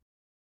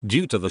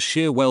Due to the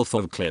sheer wealth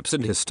of clips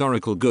and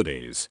historical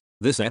goodies,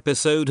 this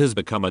episode has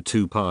become a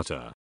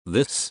two-parter.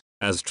 This,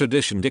 as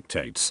tradition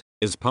dictates,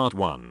 is part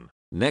 1.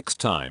 Next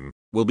time,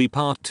 will be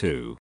part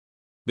 2.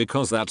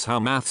 Because that's how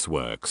maths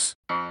works.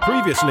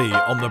 Previously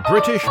on the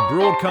British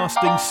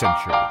Broadcasting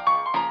Century.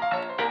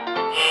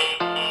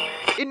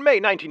 In May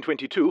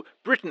 1922,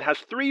 Britain has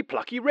 3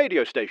 plucky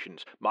radio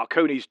stations: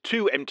 Marconi's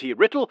 2MT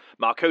Writtle,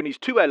 Marconi's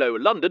 2LO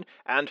London,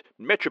 and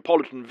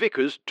Metropolitan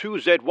Vickers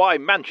 2ZY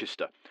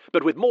Manchester.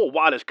 But with more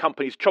wireless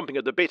companies chomping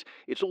at the bit,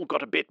 it's all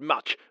got a bit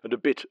much and a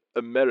bit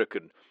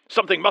American.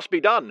 Something must be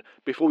done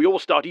before we all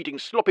start eating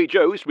sloppy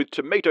joes with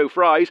tomato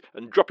fries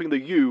and dropping the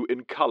U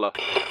in colour.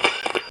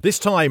 This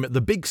time,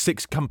 the big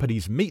 6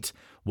 companies meet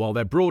while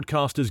their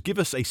broadcasters give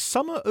us a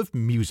summer of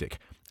music.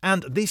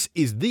 And this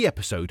is the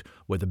episode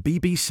where the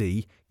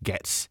BBC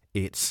gets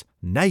its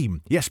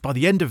name. Yes, by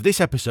the end of this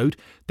episode,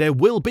 there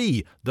will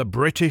be the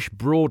British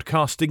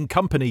Broadcasting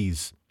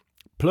Companies.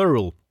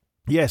 Plural.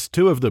 Yes,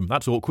 2 of them.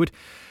 That's awkward.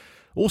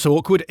 Also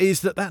awkward is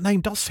that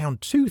name does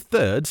sound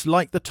 2/3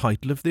 like the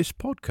title of this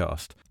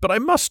podcast. But I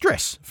must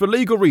stress, for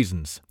legal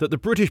reasons, that the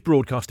British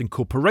Broadcasting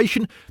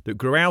Corporation, that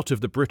grew out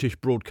of the British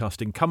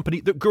Broadcasting Company,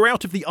 that grew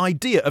out of the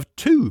idea of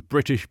 2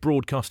 British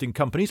Broadcasting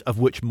Companies, of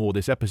which more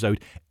this episode,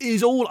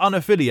 is all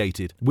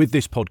unaffiliated with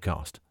this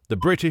podcast, the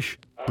British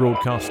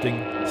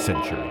Broadcasting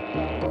Century.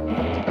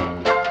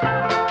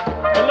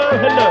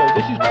 Hello,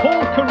 this is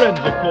Paul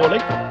Carenza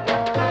calling.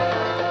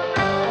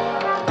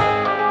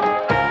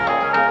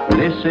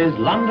 This is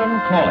London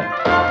Calling.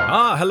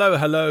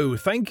 Hello.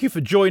 Thank you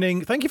for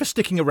joining. Thank you for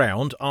sticking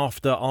around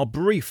after our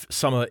brief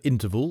summer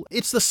interval.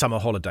 It's the summer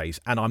holidays,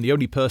 and I'm the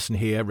only person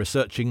here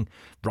researching,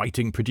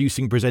 writing,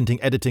 producing,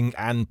 presenting, editing,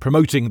 and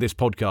promoting this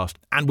podcast.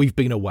 And we've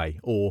been away,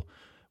 or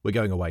we're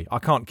going away. I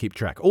can't keep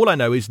track. All I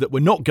know is that we're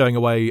not going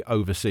away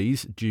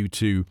overseas due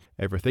to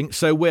everything.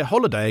 So we're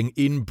holidaying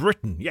in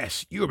Britain.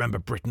 Yes, you remember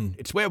Britain.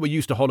 It's where we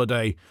used to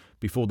holiday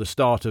before the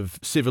start of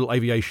civil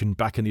aviation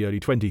back in the early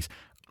 20s.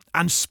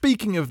 And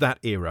speaking of that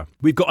era,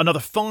 we've got another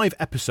 5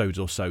 episodes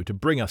or so to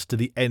bring us to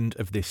the end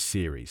of this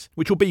series,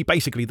 which will be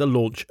basically the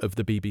launch of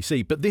the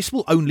BBC. But this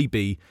will only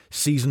be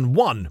season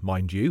 1,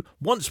 mind you,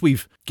 once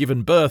we've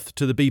given birth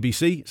to the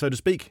BBC, so to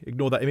speak,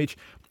 ignore that image,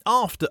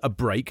 after a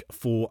break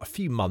for a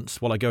few months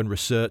while I go and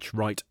research,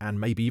 write, and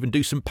maybe even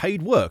do some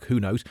paid work, who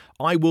knows,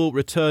 I will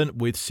return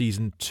with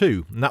season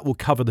 2, and that will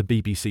cover the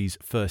BBC's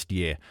first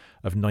year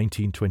of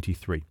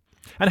 1923.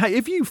 And hey,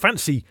 if you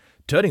fancy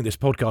turning this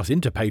podcast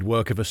into paid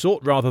work of a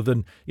sort rather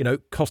than,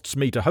 costs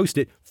me to host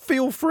it,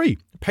 feel free.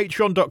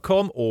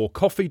 Patreon.com or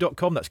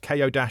Ko-fi.com, that's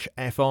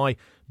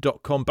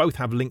ko-fi.com. Both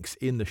have links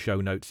in the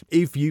show notes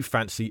if you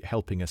fancy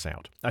helping us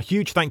out. A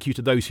huge thank you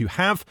to those who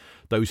have,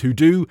 those who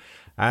do,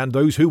 and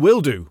those who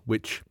will do,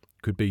 which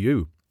could be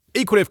you.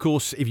 Equally, of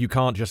course, if you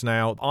can't just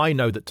now, I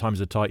know that times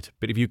are tight,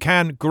 but if you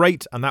can,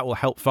 great, and that will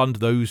help fund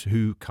those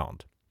who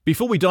can't.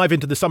 Before we dive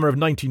into the summer of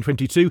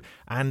 1922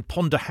 and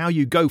ponder how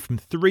you go from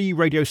 3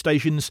 radio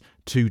stations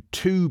to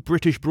 2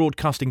 British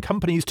Broadcasting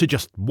Companies to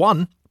just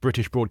 1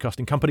 British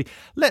Broadcasting Company,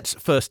 let's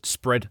first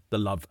spread the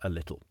love a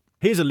little.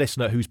 Here's a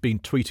listener who's been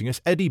tweeting us,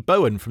 Eddie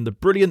Bowen from the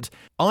brilliant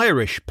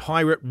Irish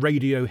Pirate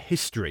Radio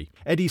History.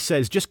 Eddie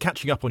says, just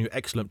catching up on your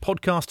excellent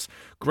podcasts,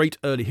 great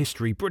early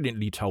history,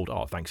 brilliantly told.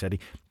 Oh, thanks,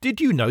 Eddie.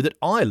 Did you know that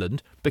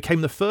Ireland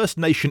became the first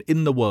nation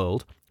in the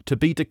world to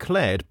be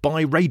declared by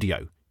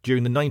radio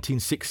during the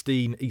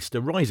 1916 Easter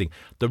Rising?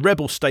 The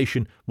Rebel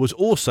station was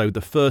also the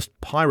first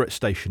pirate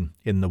station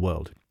in the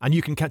world. And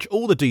you can catch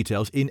all the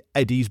details in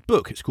Eddie's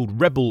book. It's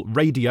called Rebel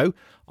Radio,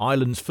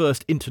 Ireland's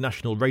first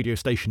international radio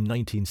station,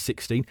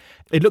 1916.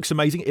 It looks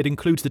amazing. It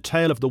includes the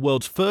tale of the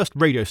world's first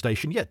radio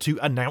station yet to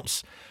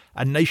announce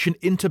a nation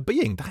into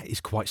being. That is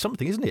quite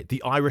something, isn't it?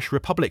 The Irish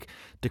Republic,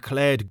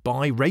 declared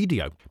by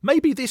radio.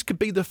 Maybe this could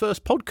be the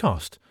first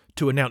podcast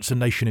to announce a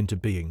nation into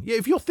being. Yeah,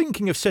 if you're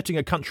thinking of setting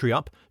a country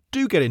up,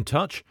 do get in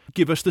touch,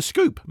 give us the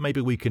scoop. Maybe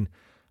we can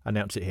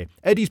announce it here.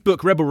 Eddie's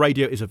book, Rebel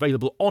Radio, is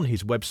available on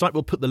his website.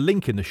 We'll put the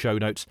link in the show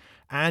notes.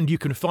 And you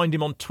can find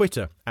him on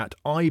Twitter at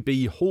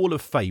IB Hall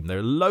of Fame. There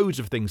are loads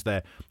of things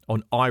there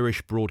on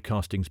Irish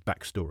broadcasting's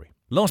backstory.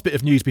 Last bit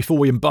of news before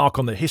we embark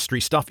on the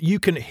history stuff. You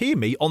can hear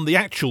me on the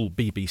actual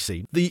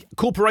BBC, the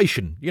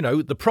corporation,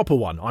 the proper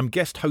one. I'm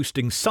guest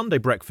hosting Sunday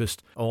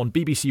Breakfast on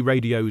BBC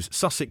Radio's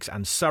Sussex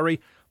and Surrey,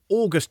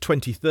 August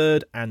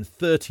 23rd and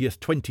 30th,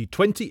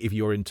 2020, if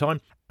you're in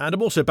time. And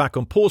I'm also back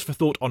on Pause for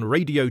Thought on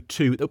Radio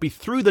 2. It'll be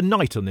through the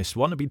night on this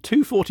one. It'll be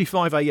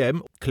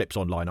 2:45am, clips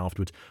online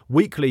afterwards,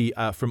 weekly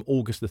from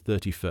August the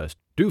 31st.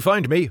 Do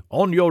find me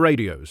on your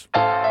radios.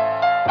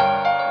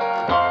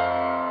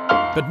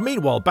 But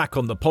meanwhile, back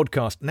on the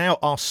podcast, now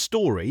our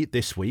story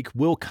this week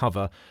will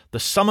cover the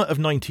summer of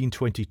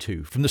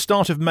 1922, from the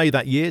start of May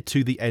that year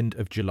to the end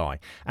of July.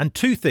 And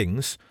 2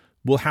 things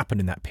will happen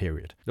in that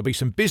period. There'll be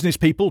some business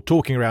people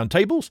talking around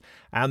tables,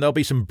 and there'll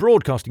be some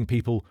broadcasting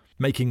people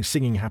making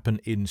singing happen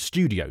in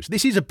studios.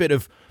 This is a bit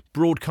of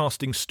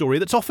broadcasting story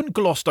that's often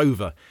glossed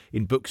over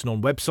in books and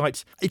on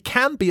websites. It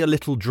can be a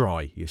little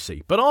dry, you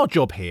see, but our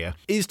job here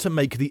is to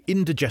make the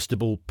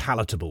indigestible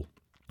palatable.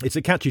 It's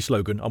a catchy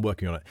slogan. I'm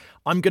working on it.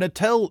 I'm going to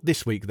tell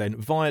this week then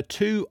via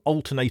 2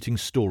 alternating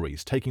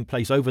stories taking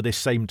place over this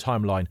same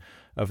timeline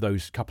of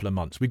those couple of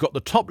months. We've got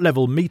the top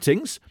level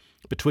meetings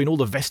between all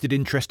the vested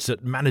interests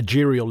at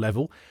managerial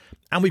level,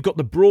 and we've got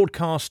the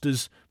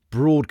broadcasters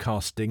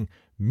broadcasting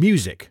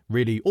music,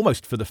 really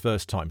almost for the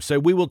first time. So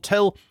we will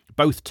tell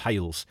both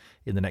tales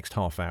in the next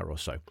half hour or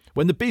so.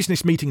 When the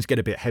business meetings get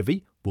a bit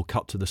heavy, we'll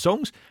cut to the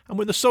songs, and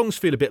when the songs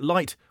feel a bit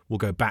light, we'll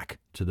go back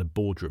to the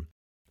boardroom.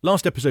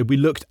 Last episode, we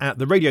looked at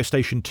the radio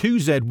station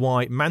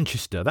 2ZY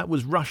Manchester. That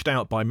was rushed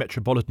out by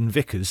Metropolitan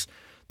Vickers,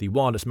 the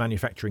wireless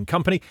manufacturing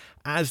company,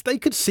 as they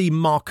could see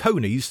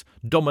Marconi's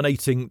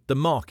dominating the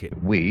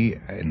market. We,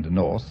 in the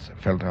north,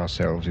 felt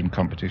ourselves in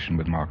competition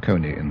with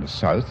Marconi in the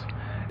south.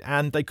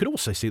 And they could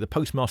also see the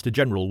Postmaster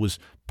General was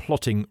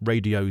plotting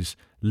radio's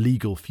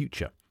legal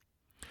future.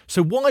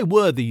 So why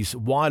were these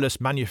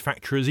wireless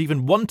manufacturers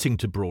even wanting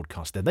to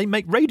broadcast there? They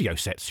make radio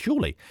sets,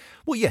 surely.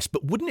 Well, yes,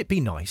 but wouldn't it be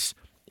nice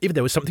if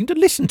there was something to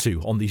listen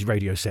to on these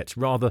radio sets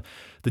rather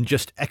than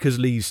just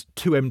Eckersley's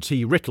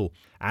 2MT Writtle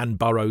and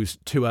Burroughs'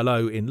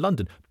 2LO in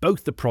London,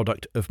 both the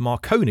product of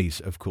Marconi's,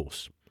 of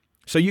course.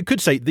 So you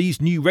could say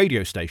these new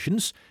radio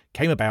stations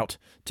came about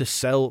to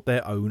sell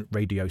their own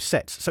radio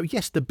sets. So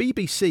yes, the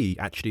BBC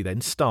actually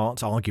then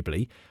starts,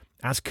 arguably,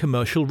 as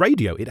commercial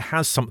radio. It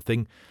has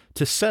something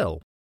to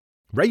sell.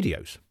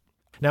 Radios.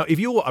 Now, if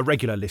you're a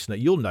regular listener,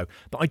 you'll know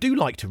that I do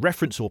like to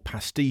reference or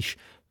pastiche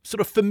sort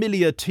of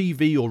familiar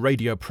TV or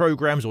radio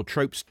programmes or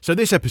tropes. So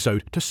this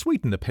episode, to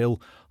sweeten the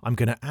pill, I'm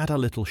going to add a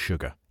little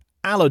sugar.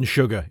 Alan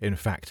Sugar, in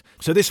fact.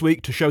 So this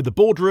week, to show the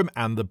boardroom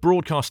and the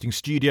broadcasting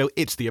studio,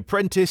 it's The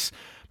Apprentice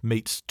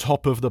meets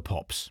Top of the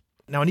Pops.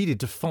 Now, I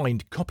needed to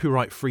find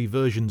copyright-free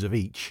versions of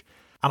each,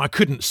 and I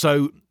couldn't,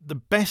 so the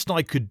best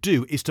I could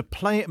do is to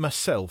play it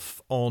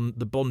myself on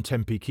the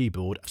Bontempi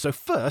keyboard. So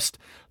first,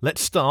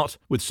 let's start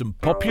with some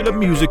popular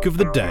music of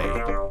the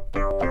day.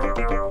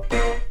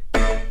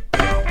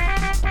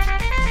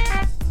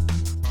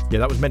 Yeah,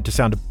 that was meant to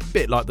sound a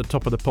bit like the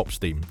Top of the Pops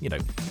theme, you know,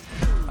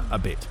 a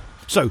bit.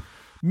 So,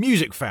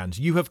 music fans,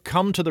 you have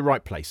come to the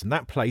right place, and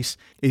that place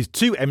is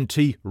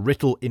 2MT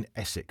Writtle in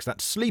Essex. That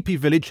sleepy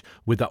village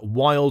with that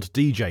wild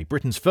DJ,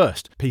 Britain's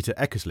first, Peter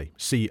Eckersley.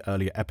 See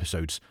earlier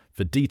episodes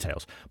for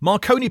details.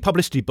 Marconi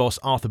publicity boss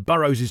Arthur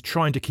Burroughs is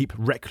trying to keep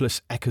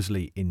reckless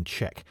Eckersley in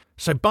check.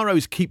 So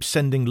Burroughs keeps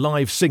sending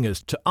live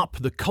singers to up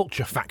the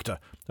culture factor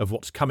of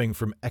what's coming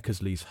from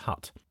Eckersley's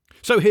hut.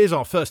 So here's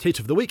our first hit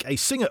of the week, a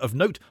singer of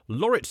note,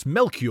 Lauritz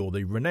Melchior,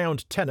 the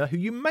renowned tenor who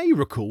you may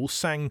recall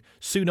sang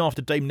soon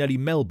after Dame Nellie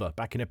Melba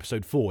back in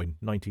episode 4 in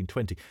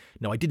 1920.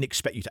 No, I didn't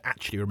expect you to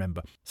actually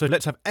remember. So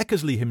let's have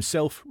Eckersley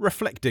himself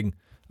reflecting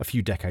a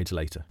few decades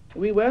later.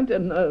 We weren't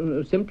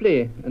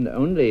simply and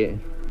only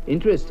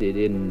interested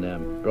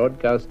in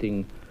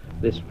broadcasting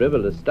this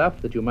frivolous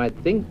stuff that you might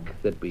think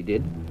that we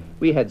did.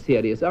 We had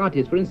serious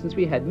artists. For instance,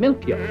 we had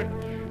Melchior.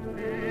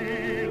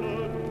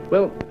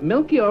 Well,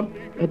 Melchior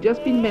had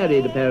just been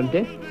married,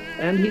 apparently,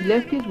 and he'd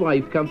left his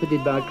wife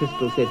comforted by a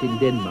crystal set in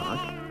Denmark,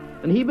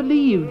 and he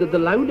believed that the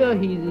louder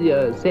he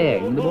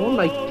sang, the more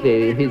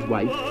likely his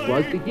wife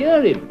was to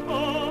hear him.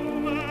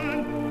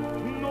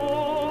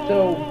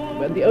 So,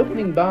 when the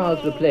opening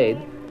bars were played,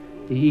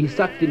 he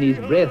sucked in his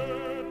breath,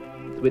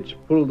 which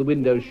pulled the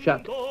windows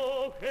shut,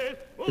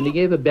 and he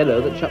gave a bellow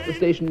that shut the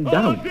station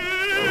down.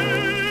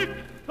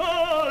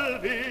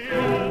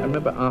 I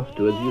remember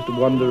afterwards he used to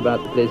wander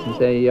about the place and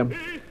say,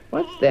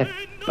 what's that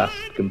bust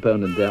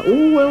component there?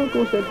 Oh, well, of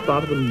course, that's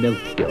part of the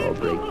Melchior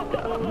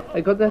breakdown.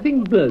 Because that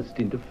thing burst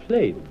into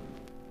flame.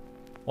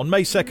 On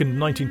May 2nd,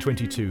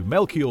 1922,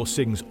 Melchior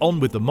sings On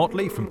With the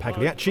Motley from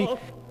Pagliacci,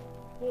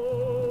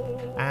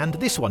 and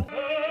this one,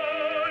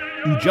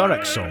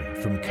 Ujarak Song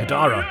from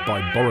Kadara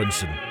by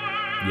Borenson.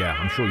 Yeah,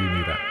 I'm sure you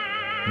knew that.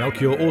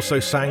 Melchior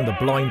also sang The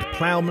Blind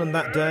Ploughman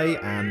that day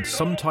and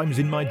Sometimes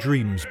in My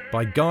Dreams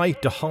by Guy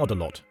de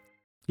Hardelot.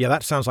 Yeah,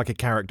 that sounds like a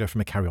character from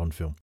a Carry On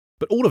film.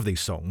 But all of these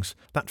songs,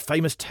 that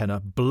famous tenor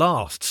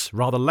blasts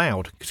rather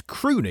loud, because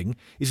crooning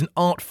is an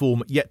art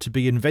form yet to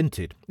be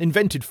invented.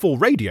 Invented for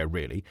radio,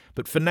 really,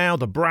 but for now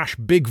the brash,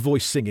 big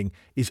voice singing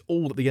is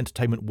all that the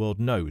entertainment world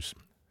knows.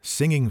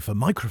 Singing for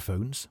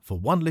microphones, for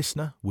one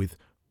listener, with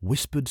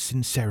whispered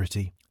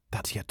sincerity,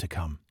 that's yet to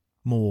come.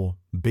 More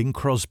Bing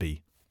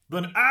Crosby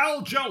than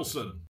Al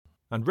Jolson.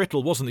 And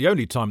Writtle wasn't the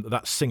only time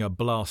that singer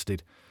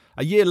blasted.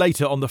 A year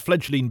later on the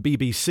fledgling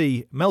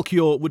BBC,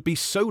 Melchior would be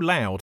so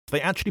loud they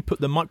actually put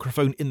the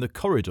microphone in the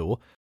corridor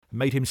and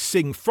made him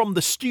sing from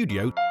the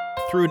studio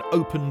through an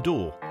open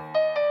door.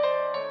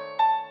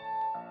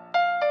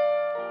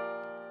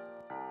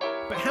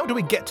 But how do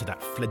we get to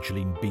that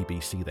fledgling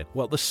BBC then?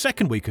 Well, the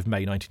second week of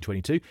May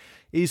 1922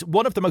 is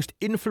one of the most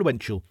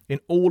influential in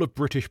all of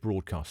British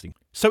broadcasting.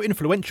 So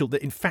influential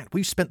that, in fact,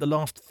 we've spent the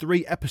last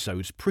 3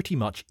 episodes pretty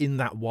much in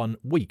that one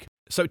week.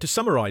 So to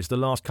summarise the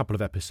last couple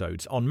of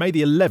episodes, on May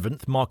the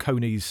 11th,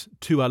 Marconi's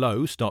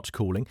 2LO starts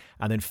calling,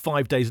 and then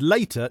 5 days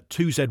later,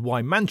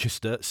 2ZY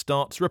Manchester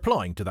starts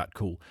replying to that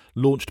call,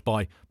 launched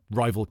by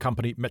rival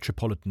company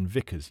Metropolitan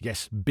Vickers.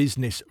 Yes,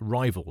 business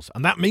rivals.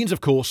 And that means, of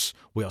course,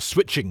 we are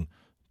switching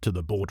to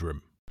the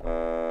boardroom.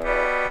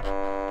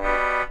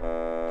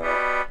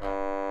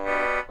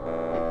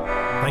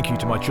 Thank you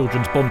to my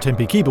children's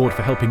Bontempi keyboard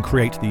for helping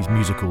create these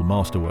musical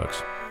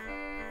masterworks.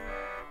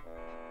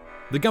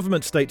 The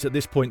government states at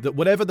this point that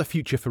whatever the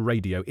future for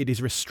radio, it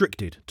is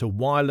restricted to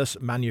wireless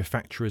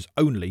manufacturers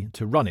only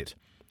to run it.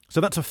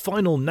 So that's a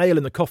final nail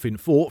in the coffin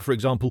for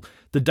example,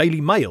 the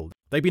Daily Mail.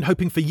 They've been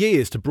hoping for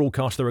years to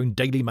broadcast their own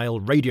Daily Mail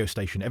radio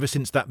station ever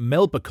since that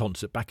Melba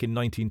concert back in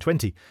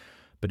 1920,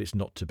 but it's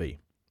not to be.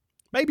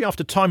 Maybe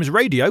after Times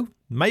Radio,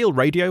 Mail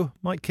Radio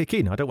might kick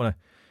in. I don't want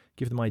to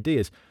give them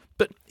ideas.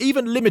 But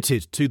even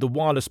limited to the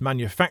wireless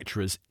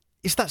manufacturers,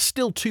 is that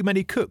still too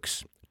many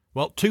cooks?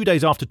 Well, 2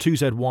 days after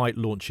 2ZY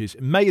launches,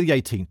 May the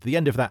 18th, the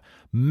end of that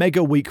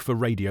mega week for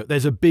radio,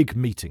 there's a big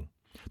meeting.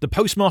 The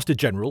Postmaster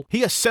General,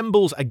 he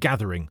assembles a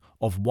gathering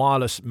of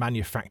wireless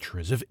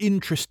manufacturers, of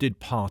interested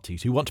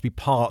parties who want to be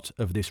part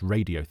of this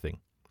radio thing.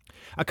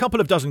 A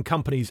couple of dozen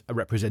companies are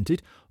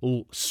represented,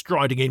 all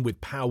striding in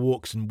with power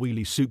walks and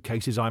wheelie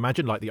suitcases, I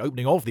imagine, like the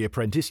opening of The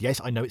Apprentice. Yes,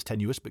 I know it's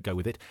tenuous, but go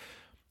with it.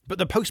 But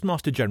the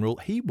Postmaster General,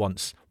 he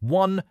wants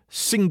one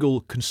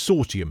single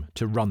consortium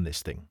to run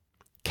this thing.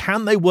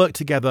 Can they work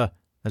together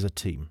as a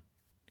team?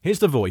 Here's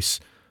the voice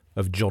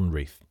of John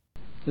Reith.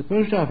 The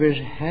Post Office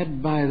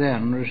had by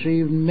then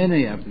received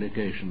many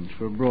applications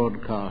for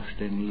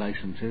broadcasting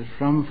licenses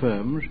from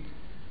firms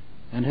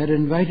and had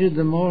invited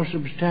the more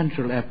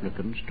substantial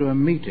applicants to a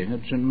meeting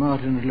at St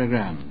Martin's le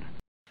Grand.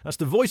 That's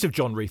the voice of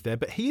John Reith there,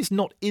 but he is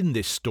not in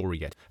this story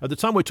yet. At the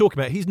time we're talking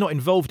about, he's not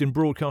involved in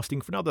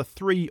broadcasting for another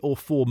 3 or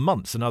 4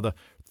 months, another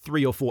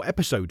 3 or 4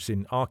 episodes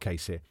in our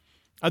case here.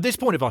 At this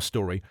point of our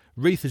story,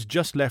 Reith has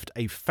just left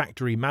a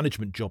factory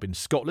management job in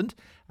Scotland,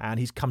 and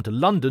he's come to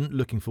London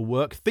looking for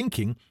work,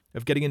 thinking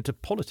of getting into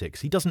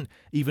politics. He doesn't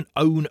even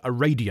own a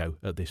radio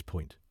at this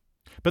point.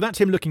 But that's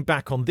him looking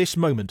back on this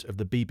moment of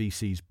the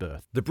BBC's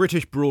birth, the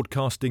British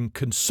Broadcasting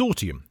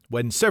Consortium,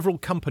 when several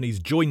companies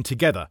joined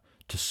together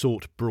to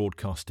sort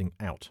broadcasting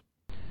out.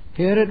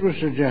 Here it was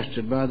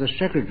suggested by the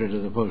Secretary to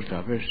the Post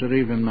Office, Sir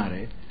Evelyn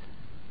Murray,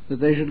 that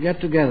they should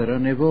get together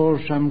and evolve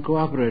some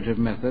cooperative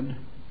method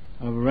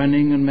of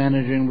running and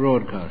managing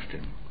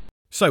broadcasting.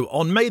 So,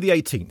 on May the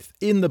 18th,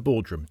 in the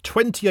boardroom,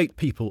 28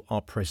 people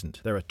are present.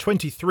 There are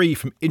 23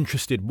 from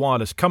interested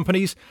wireless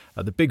companies.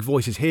 The big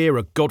voices here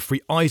are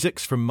Godfrey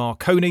Isaacs from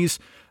Marconi's,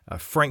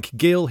 Frank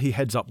Gill, he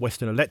heads up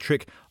Western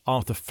Electric,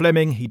 Arthur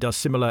Fleming, he does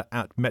similar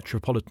at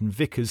Metropolitan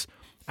Vickers.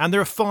 And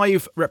there are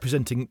 5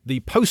 representing the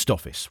Post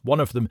Office. One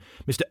of them,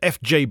 Mr.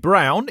 F.J.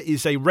 Brown,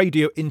 is a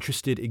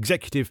radio-interested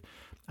executive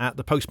at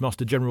the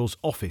Postmaster General's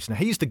office. Now,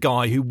 he's the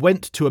guy who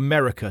went to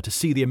America to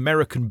see the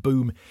American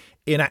boom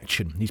in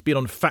action. He's been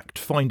on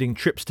fact-finding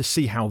trips to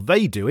see how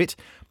they do it,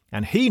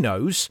 and he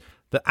knows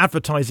that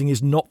advertising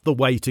is not the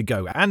way to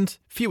go, and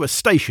fewer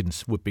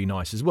stations would be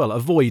nice as well.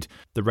 Avoid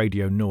the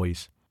radio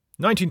noise.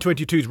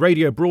 1922's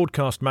Radio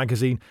Broadcast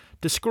magazine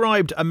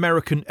described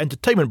American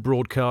entertainment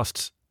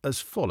broadcasts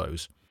as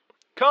follows.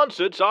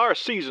 Concerts are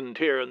seasoned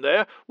here and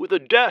there with a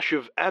dash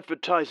of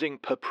advertising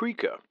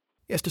paprika.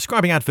 Yes,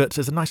 describing adverts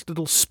as a nice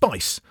little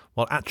spice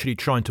while actually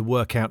trying to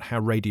work out how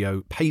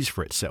radio pays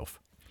for itself.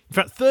 In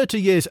fact,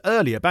 30 years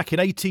earlier, back in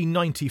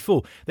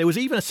 1894, there was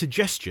even a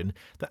suggestion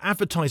that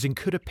advertising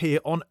could appear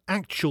on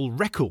actual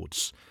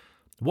records.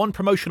 One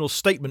promotional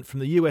statement from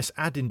the US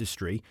ad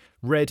industry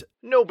read,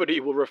 "Nobody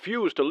will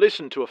refuse to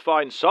listen to a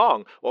fine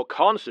song or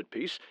concert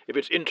piece if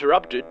it's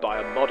interrupted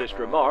by a modest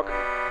remark.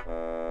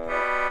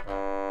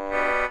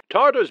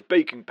 Tartar's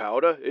baking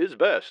powder is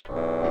best."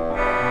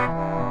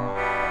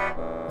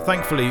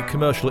 Thankfully,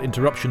 commercial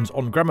interruptions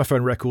on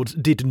gramophone records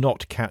did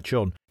not catch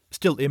on.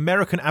 Still, the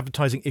American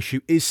advertising issue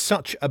is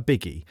such a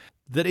biggie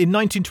that in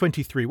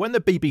 1923, when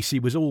the BBC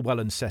was all well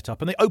and set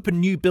up and they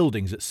opened new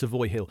buildings at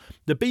Savoy Hill,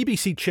 the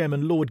BBC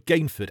chairman Lord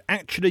Gainford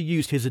actually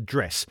used his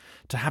address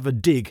to have a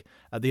dig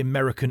at the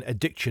American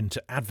addiction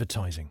to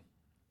advertising.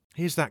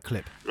 Here's that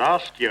clip.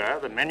 Last year,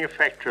 the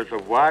manufacturers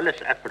of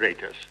wireless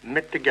apparatus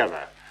met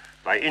together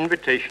by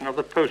invitation of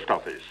the Post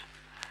Office,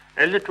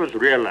 as it was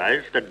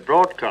realized that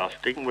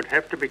broadcasting would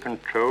have to be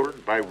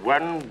controlled by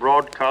one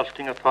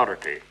broadcasting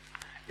authority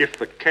if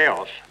the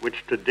chaos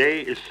which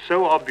today is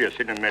so obvious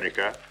in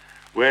America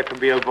were to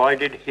be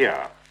avoided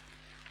here.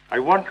 I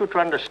want you to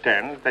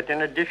understand that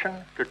in addition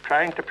to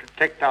trying to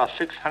protect our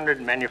 600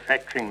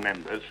 manufacturing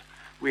members,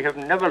 we have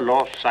never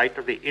lost sight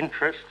of the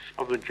interests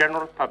of the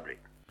general public.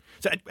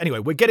 So anyway,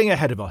 we're getting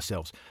ahead of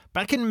ourselves.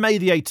 Back in May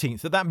the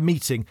 18th, at that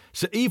meeting,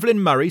 Sir Evelyn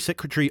Murray,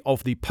 Secretary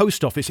of the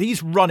Post Office,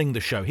 he's running the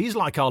show. He's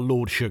like our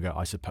Lord Sugar,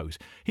 I suppose.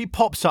 He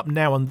pops up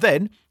now and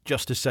then,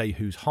 just to say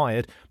who's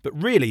hired,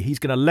 but really he's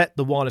going to let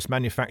the wireless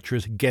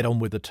manufacturers get on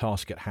with the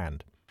task at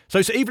hand.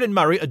 So Sir Evelyn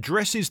Murray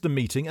addresses the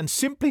meeting and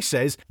simply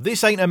says,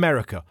 "This ain't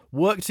America.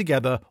 Work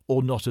together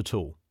or not at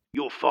all."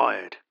 "You're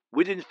fired.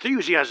 With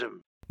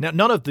enthusiasm." Now,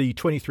 none of the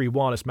 23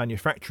 wireless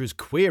manufacturers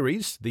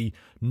queries the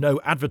no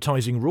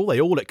advertising rule.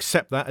 They all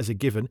accept that as a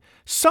given.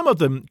 Some of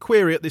them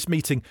query at this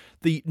meeting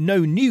the no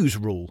news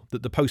rule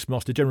that the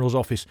Postmaster General's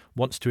office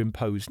wants to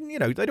impose. You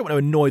know, they don't want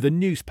to annoy the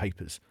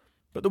newspapers.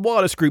 But the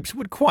wireless groups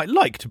would quite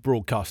like to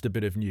broadcast a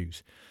bit of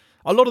news.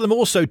 A lot of them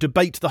also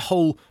debate the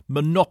whole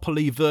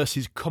monopoly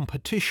versus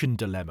competition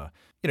dilemma.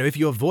 If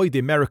you avoid the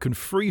American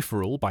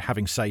free-for-all by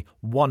having, say,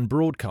 one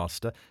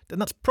broadcaster, then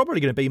that's probably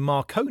going to be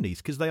Marconi's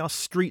because they are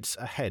streets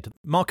ahead.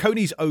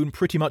 Marconi's own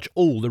pretty much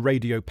all the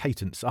radio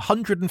patents,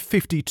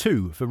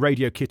 152 for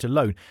Radio Kit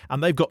alone,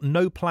 and they've got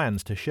no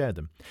plans to share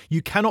them.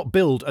 You cannot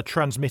build a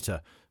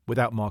transmitter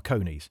without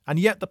Marconi's. And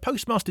yet the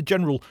Postmaster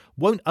General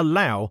won't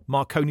allow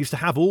Marconi's to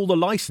have all the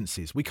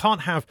licenses. We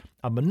can't have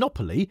a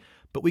monopoly,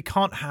 but we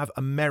can't have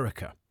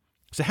America.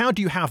 So how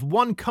do you have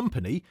one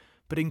company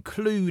but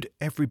include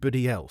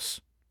everybody else?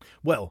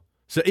 Well,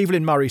 Sir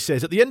Evelyn Murray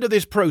says at the end of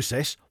this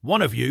process,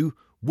 one of you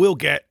will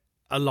get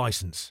a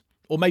licence.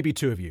 Or maybe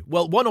two of you.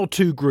 Well, one or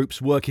two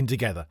groups working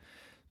together.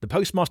 The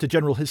Postmaster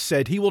General has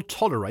said he will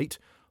tolerate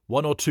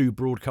one or two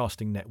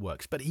broadcasting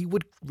networks, but he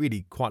would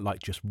really quite like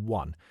just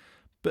one.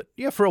 But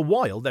yeah, for a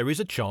while there is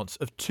a chance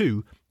of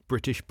two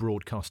British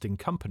broadcasting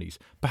companies.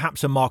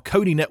 Perhaps a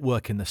Marconi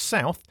network in the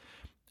south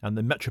and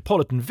the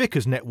Metropolitan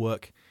Vickers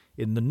network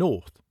in the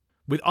north,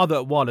 with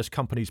other wireless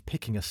companies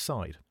picking a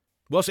side.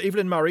 Well, Sir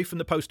Evelyn Murray from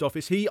the Post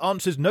Office, he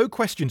answers no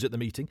questions at the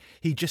meeting.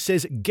 He just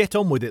says, get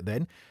on with it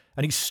then,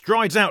 and he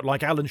strides out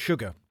like Alan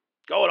Sugar.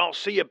 Oh, and I'll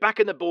see you back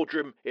in the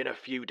boardroom in a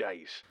few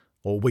days.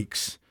 Or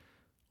weeks.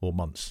 Or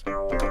months.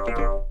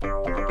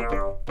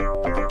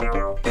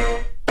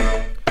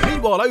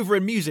 Meanwhile, over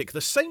in music, the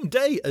same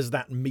day as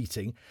that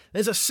meeting,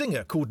 there's a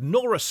singer called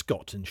Nora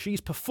Scott, and she's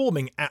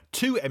performing at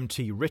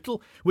 2MT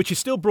Writtle, which is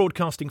still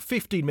broadcasting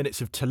 15 minutes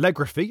of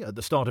telegraphy at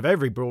the start of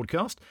every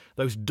broadcast.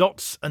 Those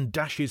dots and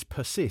dashes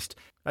persist,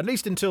 at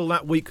least until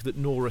that week that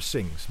Nora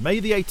sings. May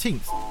the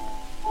 18th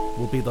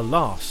will be the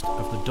last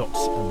of the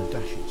dots and the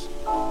dashes.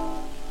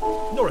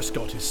 Nora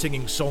Scott is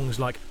singing songs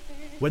like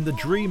When the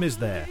Dream Is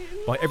There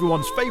by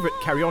everyone's favourite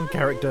Carry On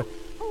character,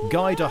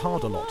 Guy de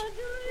Hardelot.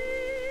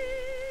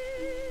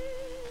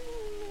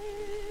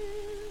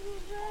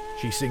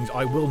 She sings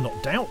I Will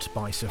Not Doubt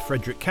by Sir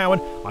Frederick Cowan,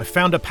 I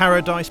Found a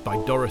Paradise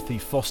by Dorothy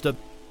Foster.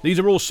 These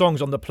are all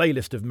songs on the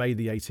playlist of May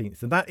the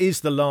 18th, and that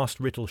is the last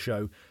Writtle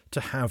show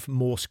to have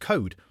Morse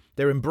code.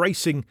 They're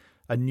embracing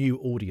a new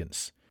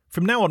audience.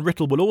 From now on,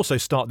 Writtle will also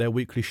start their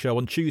weekly show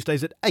on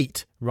Tuesdays at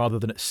 8 rather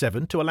than at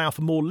 7 to allow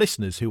for more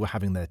listeners who are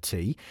having their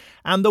tea,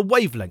 and the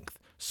Wavelength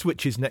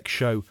switches next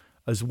show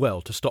as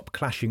well to stop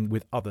clashing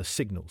with other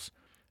signals.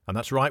 And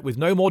that's right, with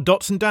no more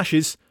dots and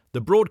dashes,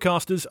 the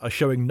broadcasters are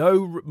showing no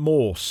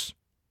remorse.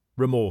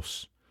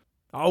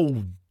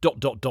 Oh, ...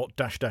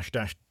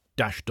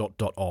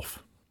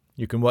 off.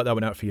 You can work that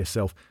one out for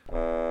yourself.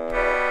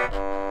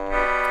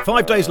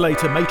 5 days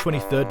later, May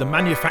 23rd, the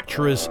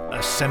manufacturers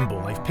assemble.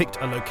 They've picked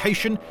a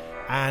location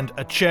and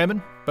a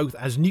chairman, both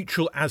as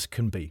neutral as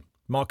can be.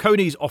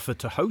 Marconi's offer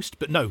to host,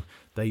 but no,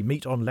 they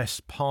meet on less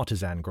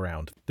partisan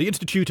ground. The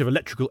Institute of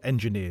Electrical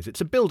Engineers.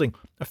 It's a building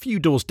a few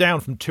doors down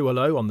from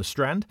 2LO on the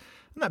Strand,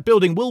 and that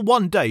building will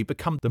one day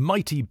become the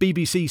mighty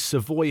BBC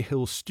Savoy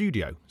Hill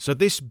studio, so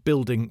this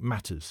building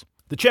matters.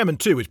 The chairman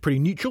too is pretty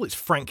neutral, it's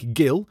Frank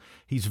Gill.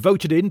 He's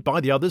voted in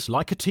by the others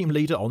like a team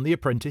leader on The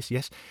Apprentice,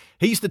 yes.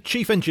 He's the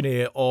chief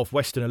engineer of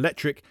Western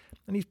Electric,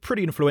 and he's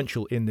pretty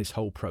influential in this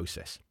whole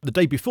process. The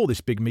day before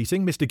this big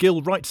meeting, Mr.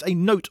 Gill writes a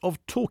note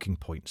of talking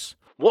points.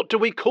 What do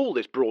we call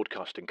this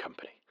broadcasting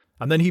company?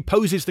 And then he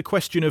poses the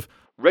question of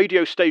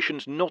radio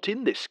stations not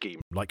in this scheme.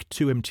 Like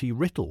 2MT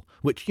Writtle,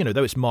 which,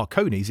 though it's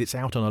Marconi's, it's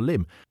out on a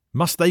limb.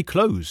 Must they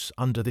close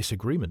under this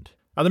agreement?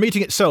 And the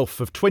meeting itself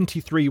of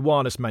 23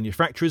 wireless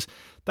manufacturers,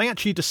 they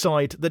actually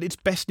decide that it's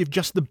best if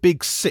just the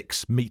big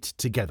six meet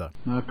together.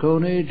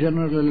 Marconi,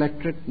 General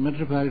Electric,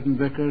 Metropolitan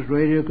Vickers,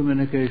 Radio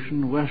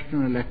Communication,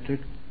 Western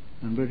Electric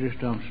and British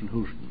Thomson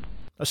Houston.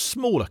 A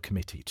smaller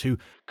committee to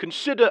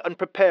consider and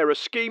prepare a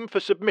scheme for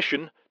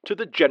submission to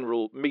the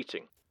general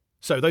meeting.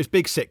 So those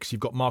big six,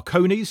 you've got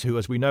Marconi's, who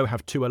as we know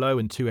have 2LO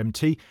and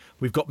 2MT.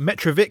 We've got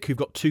Metrovic, who've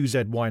got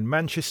 2ZY in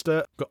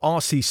Manchester. We've got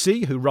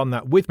RCC, who run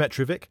that with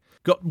Metrovic.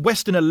 Got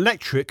Western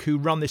Electric, who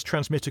run this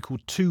transmitter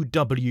called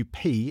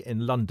 2WP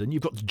in London.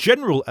 You've got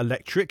General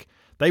Electric,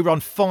 they run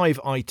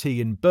 5IT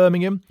in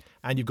Birmingham.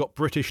 And you've got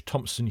British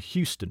Thomson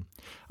Houston.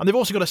 And they've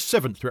also got a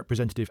seventh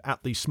representative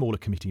at the smaller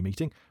committee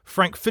meeting.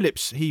 Frank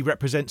Phillips, he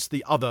represents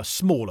the other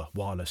smaller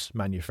wireless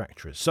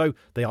manufacturers. So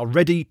they are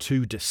ready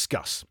to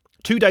discuss.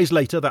 2 days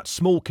later, that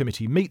small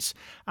committee meets,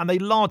 and they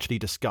largely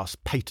discuss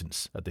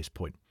patents at this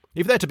point.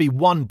 If they're to be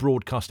one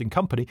broadcasting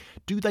company,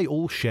 do they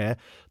all share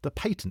the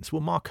patents?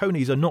 Well,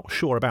 Marconi's are not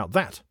sure about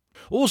that.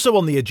 Also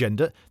on the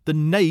agenda, the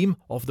name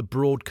of the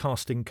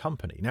broadcasting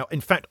company. Now, in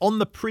fact, on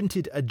the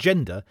printed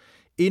agenda,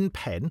 in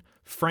pen,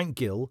 Frank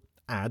Gill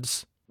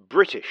adds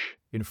British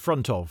in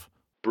front of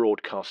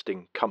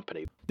Broadcasting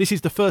Company. This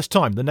is the first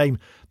time the name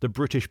the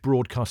British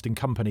Broadcasting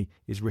Company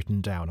is written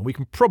down, and we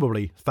can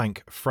probably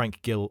thank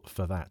Frank Gill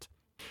for that.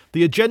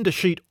 The agenda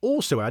sheet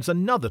also adds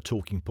another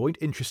talking point,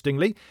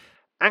 interestingly.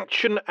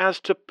 Action as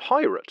to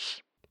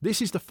pirates.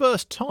 This is the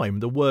first time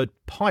the word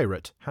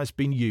pirate has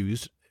been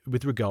used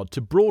with regard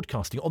to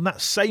broadcasting on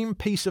that same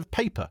piece of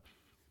paper.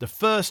 the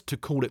first to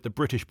call it the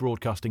British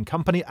Broadcasting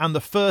Company, and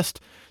the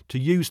first to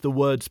use the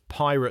words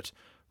pirate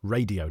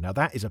radio. Now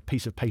that is a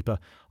piece of paper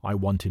I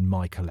want in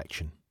my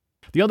collection.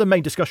 The other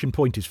main discussion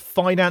point is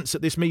finance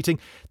at this meeting.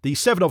 The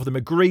 7 of them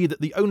agree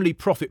that the only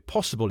profit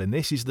possible in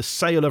this is the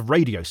sale of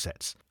radio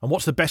sets. And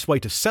what's the best way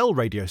to sell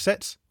radio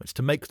sets? It's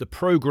to make the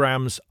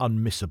programmes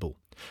unmissable.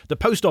 The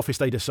Post Office,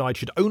 they decide,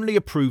 should only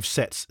approve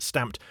sets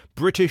stamped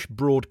British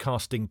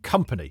Broadcasting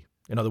Company.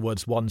 In other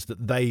words, ones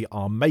that they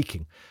are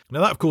making.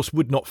 Now that, of course,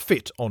 would not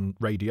fit on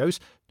radios,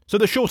 so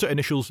the shorter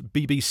initials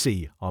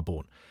BBC are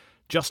born,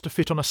 just to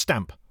fit on a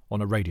stamp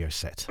on a radio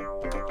set.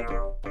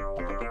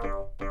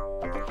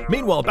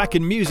 Meanwhile, back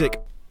in music,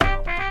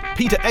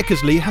 Peter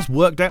Eckersley has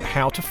worked out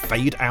how to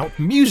fade out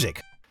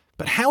music.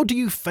 But how do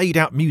you fade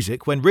out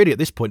music when really at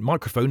this point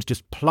microphones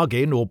just plug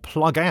in or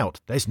plug out?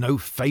 There's no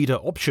fader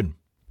option.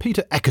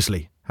 Peter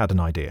Eckersley had an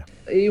idea.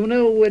 You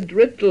know, at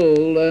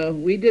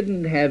Rittle, we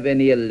didn't have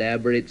any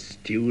elaborate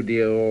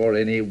studio or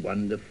any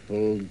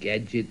wonderful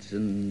gadgets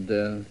and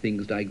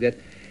things like that.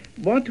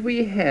 What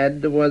we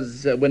had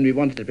was, when we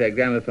wanted to play a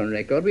gramophone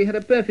record, we had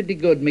a perfectly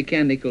good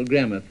mechanical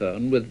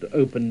gramophone with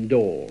open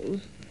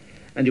doors.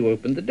 And you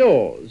opened the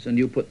doors, and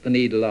you put the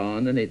needle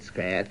on, and it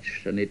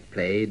scratched, and it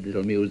played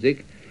little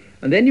music.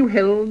 And then you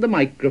held the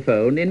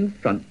microphone in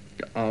front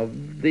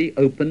of the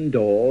open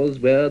doors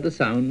where the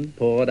sound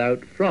poured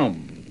out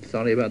from.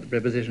 Sorry about the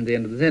preposition at the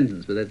end of the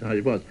sentence, but that's how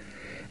it was.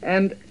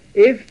 And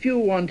if you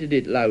wanted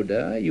it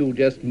louder, you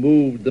just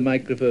moved the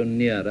microphone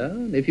nearer.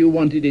 And if you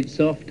wanted it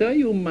softer,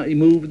 you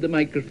moved the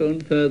microphone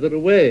further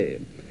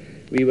away.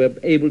 We were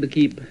able to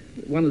keep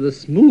one of the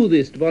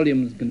smoothest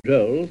volumes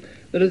controls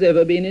that has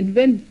ever been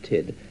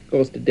invented. Of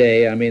course,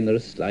 today, there are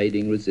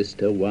sliding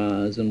resistor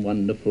wires and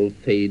wonderful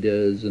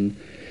faders and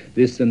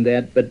this and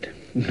that, but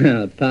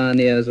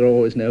pioneers are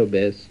always know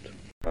best.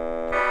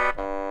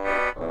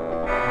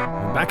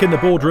 Back in the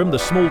boardroom, the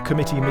small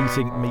committee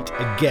meet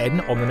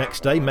again on the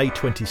next day, May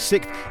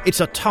 26th.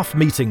 It's a tough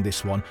meeting,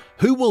 this one.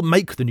 Who will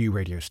make the new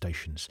radio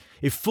stations?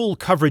 If full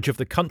coverage of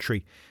the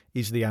country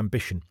is the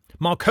ambition.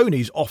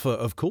 Marconi's offer,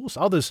 of course.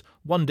 Others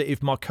wonder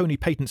if Marconi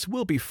patents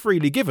will be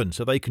freely given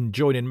so they can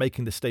join in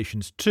making the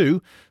stations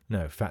too.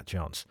 No, fat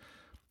chance.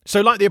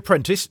 So like The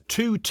Apprentice,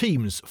 2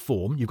 teams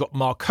form. You've got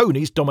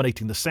Marconi's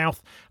dominating the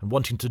south and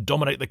wanting to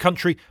dominate the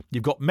country.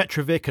 You've got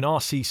Metrovic and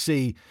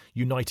RCC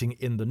uniting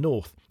in the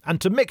north.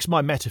 And to mix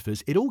my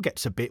metaphors, it all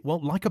gets a bit,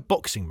 like a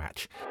boxing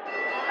match.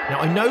 Now,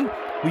 I know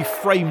we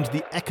framed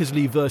the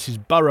Eckersley versus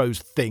Burroughs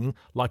thing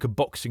like a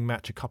boxing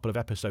match a couple of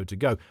episodes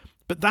ago,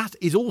 but that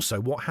is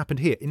also what happened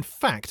here. In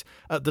fact,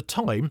 at the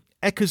time,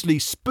 Eckersley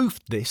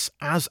spoofed this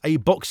as a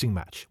boxing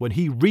match when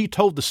he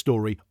retold the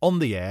story on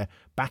the air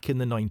back in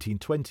the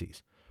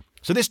 1920s.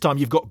 So this time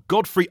you've got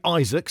Godfrey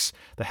Isaacs,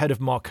 the head of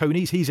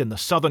Marconi's. He's in the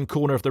southern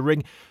corner of the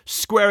ring,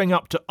 squaring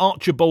up to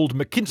Archibald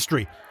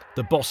McKinstry,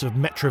 the boss of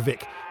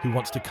Metrovic, who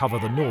wants to cover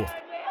the north.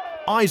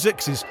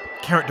 Isaacs is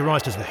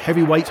characterised as the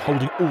heavyweight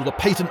holding all the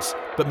patents,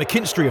 but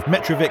McKinstry of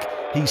Metrovic,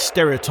 he's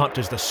stereotyped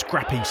as the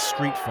scrappy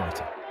street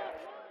fighter.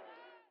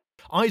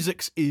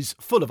 Isaacs is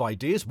full of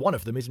ideas. One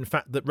of them is, in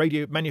fact, that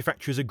radio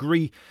manufacturers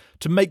agree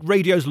to make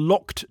radios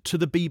locked to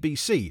the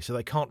BBC so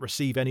they can't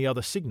receive any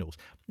other signals.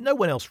 No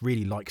one else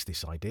really likes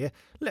this idea.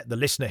 Let the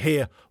listener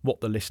hear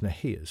what the listener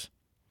hears.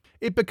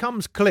 It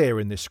becomes clear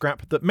in this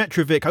scrap that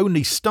Metrovic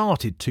only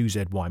started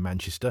 2ZY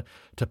Manchester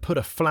to put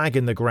a flag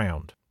in the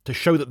ground, to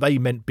show that they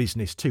meant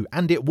business too,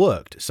 and it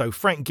worked. So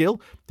Frank Gill,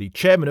 the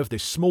chairman of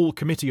this small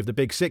committee of the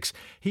Big Six,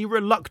 he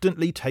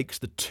reluctantly takes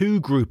the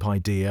 2-group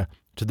idea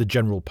to the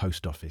General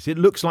Post Office. It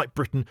looks like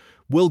Britain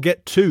will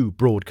get 2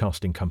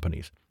 broadcasting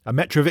companies, a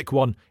Metrovic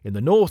one in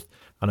the north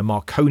and a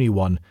Marconi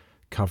one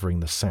covering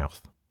the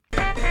south.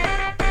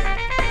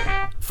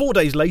 4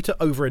 days later,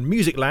 over in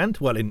Musicland,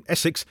 in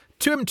Essex,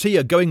 2MT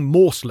are going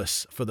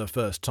morseless for the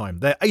first time.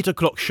 Their 8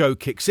 o'clock show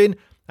kicks in,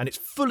 and it's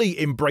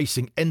fully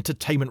embracing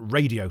entertainment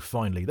radio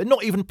finally. They're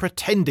not even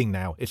pretending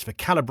now it's for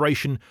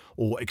calibration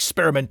or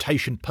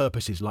experimentation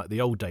purposes like the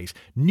old days.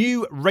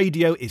 New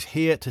radio is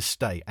here to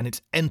stay, and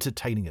it's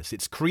entertaining us.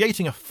 It's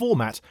creating a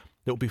format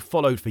that will be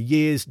followed for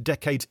years,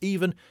 decades,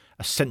 even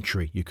a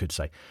century, you could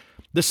say.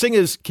 The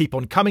singers keep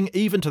on coming,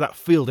 even to that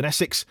field in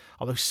Essex,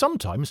 although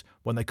sometimes,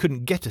 when they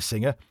couldn't get a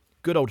singer,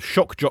 good old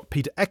shock jock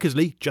Peter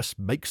Eckersley just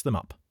makes them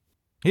up.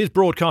 Here's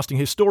broadcasting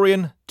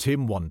historian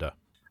Tim Wonder.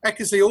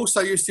 Eckersley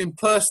also used to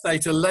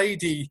impersonate a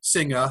lady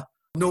singer,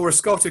 Nora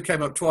Scott, who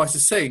came up twice to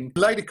sing.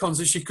 Later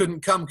concerts, she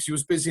couldn't come because she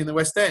was busy in the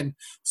West End.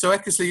 So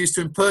Eckersley used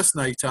to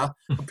impersonate her,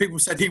 and people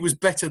said he was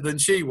better than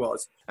she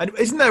was. And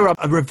isn't there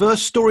a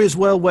reverse story as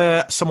well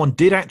where someone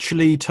did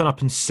actually turn up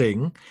and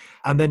sing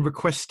and then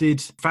requested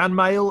fan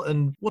mail?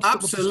 And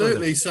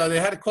Absolutely. So they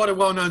had quite a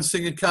well-known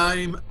singer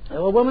came.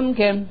 A woman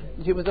came.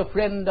 She was a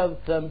friend of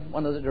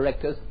one of the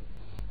directors.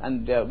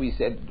 And we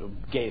said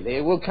gaily,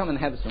 we'll come and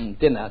have some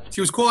dinner.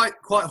 She was quite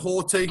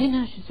haughty.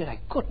 Dinner, she said, I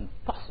couldn't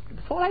possibly.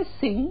 Before I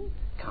sing,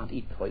 can't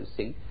eat before you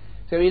sing.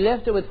 So we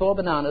left her with 4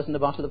 bananas and a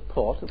bottle of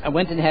port. I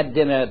went and had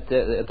dinner at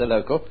the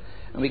local.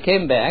 And we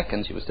came back,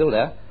 and she was still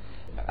there.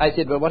 I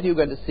said, well, what are you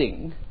going to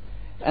sing?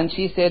 And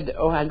she said,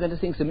 "Oh, I'm going to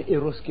sing some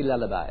Eruski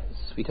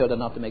lullabies." We told her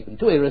not to make them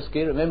too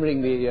Eruski,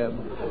 remembering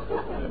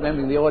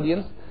the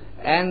audience.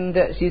 And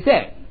she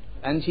sang.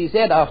 And she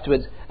said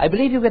afterwards, "I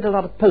believe you get a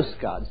lot of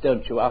postcards,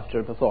 don't you, after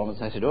a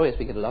performance?" I said, "Oh, yes,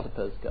 we get a lot of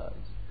postcards."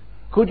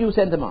 "Could you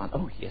send them on?"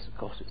 "Oh, yes, of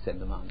course we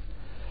send them on."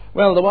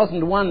 Well, there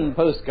wasn't one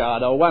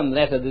postcard or one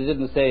letter that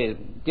didn't say,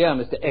 "Dear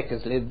Mr.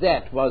 Eckersley,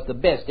 that was the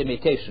best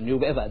imitation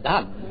you've ever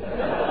done."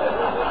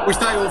 Which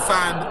they all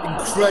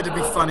found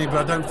incredibly funny, but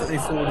I don't think they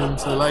forwarded them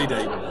to the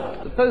lady.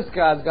 The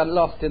postcards got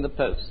lost in the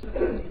post.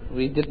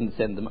 We didn't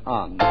send them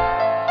on.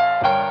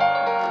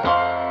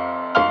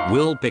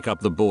 We'll pick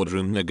up the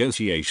boardroom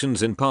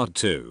negotiations in part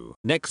 2,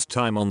 next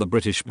time on the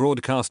British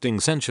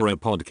Broadcasting Century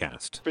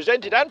podcast.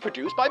 Presented and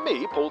produced by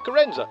me, Paul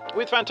Carenza,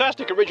 with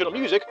fantastic original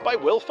music by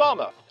Will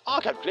Farmer.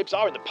 Archive clips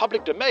are in the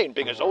public domain,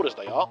 being as old as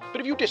they are,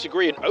 but if you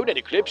disagree and own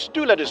any clips,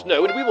 do let us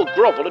know and we will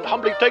grovel and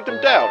humbly take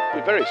them down.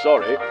 We're very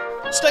sorry.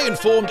 Stay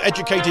informed,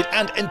 educated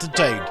and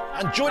entertained,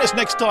 and join us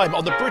next time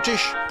on the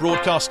British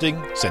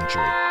Broadcasting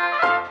Century.